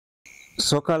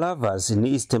Soccer lovers in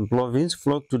Eastern Province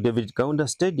flocked to David Kaunda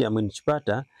Stadium in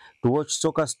Chipata to watch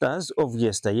soccer stars of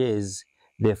yesteryears.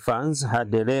 The fans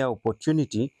had a rare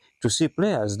opportunity to see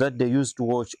players that they used to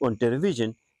watch on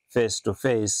television face to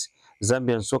face.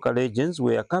 Zambian soccer legends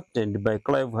were captained by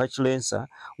Clive Hatchlensa,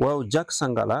 while Jack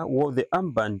Sangala wore the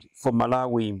armband for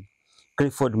Malawi.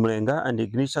 Clifford Mlenga and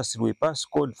Ignatius Ruipa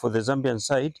scored for the Zambian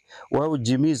side, while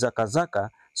Jimmy Zakazaka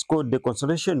scored the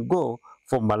consolation goal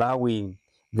for Malawi.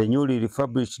 The newly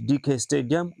refurbished DK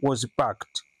Stadium was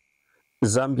packed.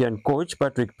 Zambian coach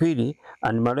PATRICK PHIRI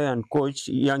and Malawian coach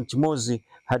Young Chimozi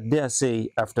had their say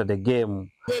after the game.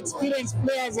 The experienced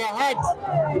players are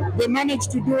hard. They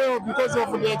managed to do well because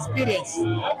of the experience.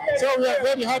 So we are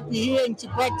very happy here in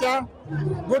Chipata.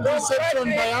 Good reception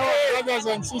by our brothers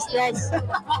and sisters.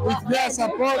 With their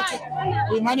support,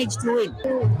 we managed to win.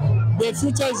 The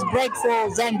future is bright for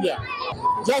Zambia.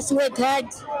 Just work hard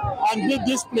and be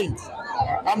disciplined.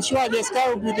 I'm sure the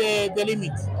sky will be the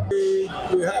limit.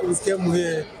 We came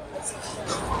here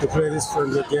to play this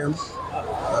friendly game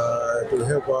to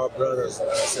help our brothers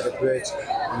celebrate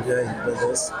their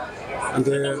independence. And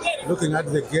looking at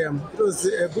the game, it was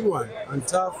a good one and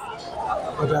tough.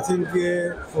 But I think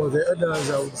for the others,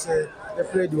 I would say they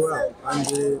played well and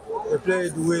they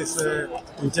played with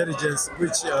intelligence,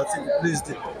 which I think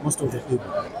pleased most of the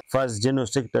people. FAZ General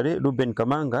Secretary REUBEN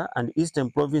KAMANGA and Eastern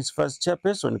Province FAZ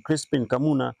Chairperson Christopher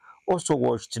Miti also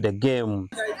watched the game.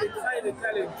 Identify the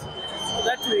talent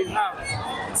that we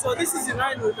have. So this is in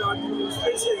line with our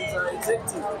administration's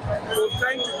executive. We're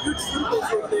trying to build football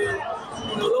from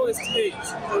the lowest age.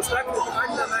 We'll start with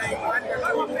under 9, under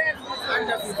 12,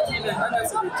 under 15 and under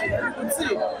 17. And you can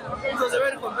see it was a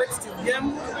very competitive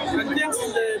game, and thanks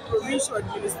to the provincial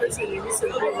administration in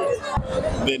Eastern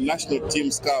Province. The national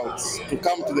team scouts to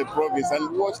come to the province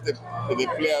and watch the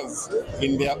players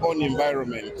in their own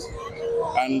environment.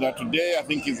 And today, I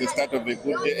think, is the start of a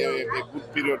good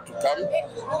period to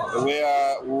come,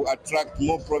 where we attract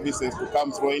more provinces to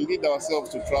come through, indeed ourselves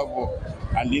to travel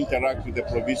and interact with the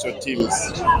provincial teams.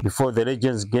 Before the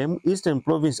Legends game, Eastern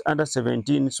Province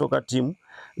Under-17 soccer team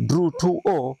drew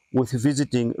 2-0 with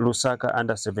visiting Lusaka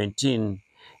Under-17.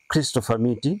 Christopher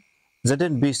Miti,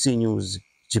 ZNBC News,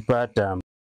 Chipata.